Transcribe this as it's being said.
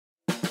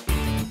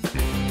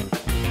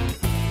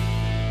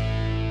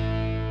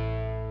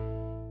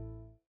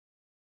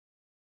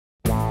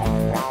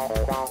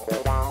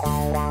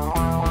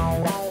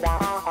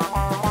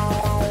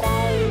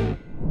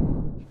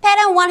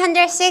Lesson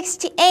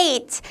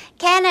 168,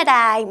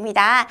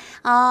 캐나다입니다.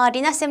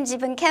 리나쌤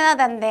집은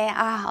캐나다인데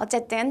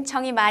어쨌든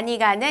정이 많이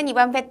가는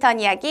이번 패턴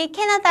이야기,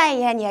 캐나다에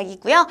대한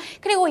이야기고요.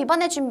 그리고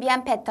이번에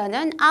준비한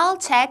패턴은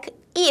I'll check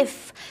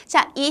if.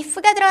 자,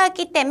 if가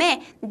들어갔기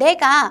때문에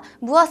내가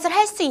무엇을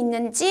할 수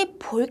있는지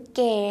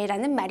볼게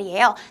라는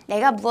말이에요.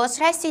 내가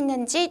무엇을 할 수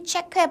있는지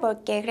체크해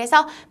볼게.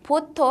 그래서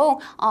보통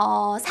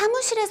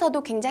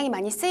사무실에서도 굉장히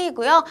많이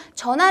쓰이고요.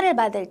 전화를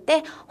받을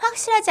때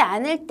확실하지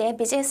않을 때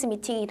비즈니스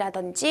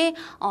미팅이라든지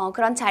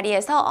그런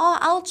자리에서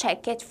I'll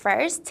check it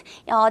first.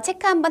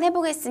 체크 한번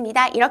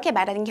해보겠습니다. 이렇게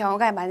말하는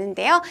경우가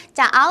많은데요.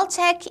 자, I'll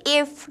check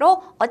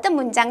if로 어떤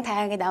문장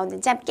다양하게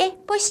나오는지 함께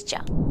보시죠.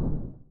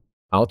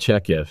 I'll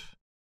check if.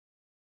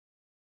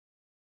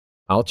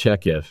 I'll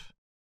check if.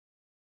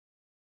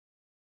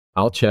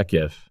 I'll check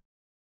if.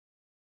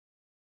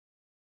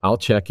 I'll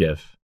check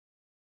if.